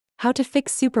How to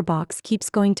fix Superbox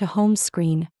keeps going to home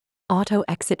screen. Auto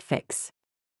exit fix.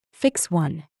 Fix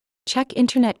 1. Check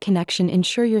internet connection.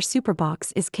 Ensure your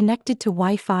Superbox is connected to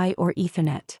Wi-Fi or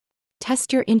Ethernet.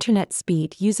 Test your internet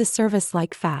speed. Use a service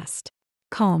like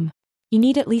Fast.com. You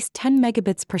need at least 10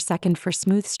 megabits per second for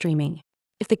smooth streaming.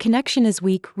 If the connection is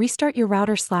weak, restart your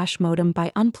router/modem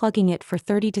by unplugging it for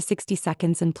 30 to 60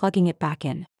 seconds and plugging it back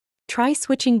in. Try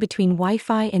switching between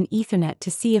Wi-Fi and Ethernet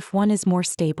to see if one is more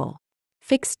stable.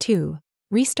 Fix 2.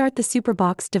 Restart the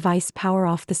Superbox device. Power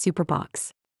off the Superbox.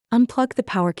 Unplug the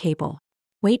power cable.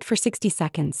 Wait for 60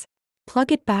 seconds.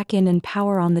 Plug it back in and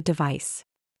power on the device.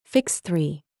 Fix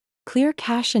 3. Clear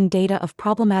cache and data of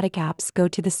problematic apps. Go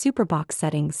to the Superbox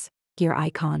settings, gear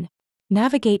icon.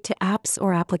 Navigate to apps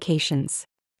or applications.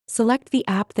 Select the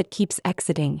app that keeps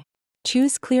exiting.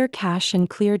 Choose clear cache and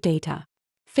clear data.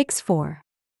 Fix 4.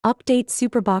 Update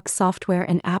Superbox software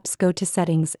and apps. Go to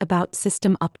settings, about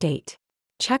system update.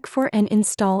 Check for and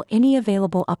install any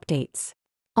available updates.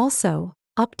 Also,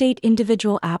 update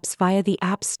individual apps via the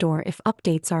App Store if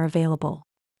updates are available.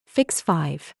 Fix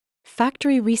 5.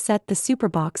 Factory reset the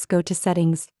Superbox. Go to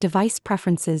settings, device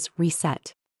preferences,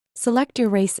 reset. Select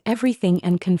erase everything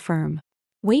and confirm.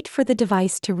 Wait for the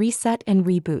device to reset and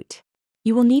reboot.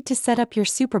 You will need to set up your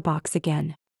Superbox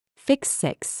again. Fix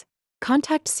 6.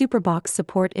 Contact Superbox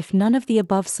support if none of the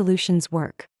above solutions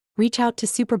work. Reach out to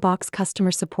Superbox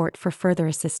customer support for further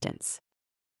assistance.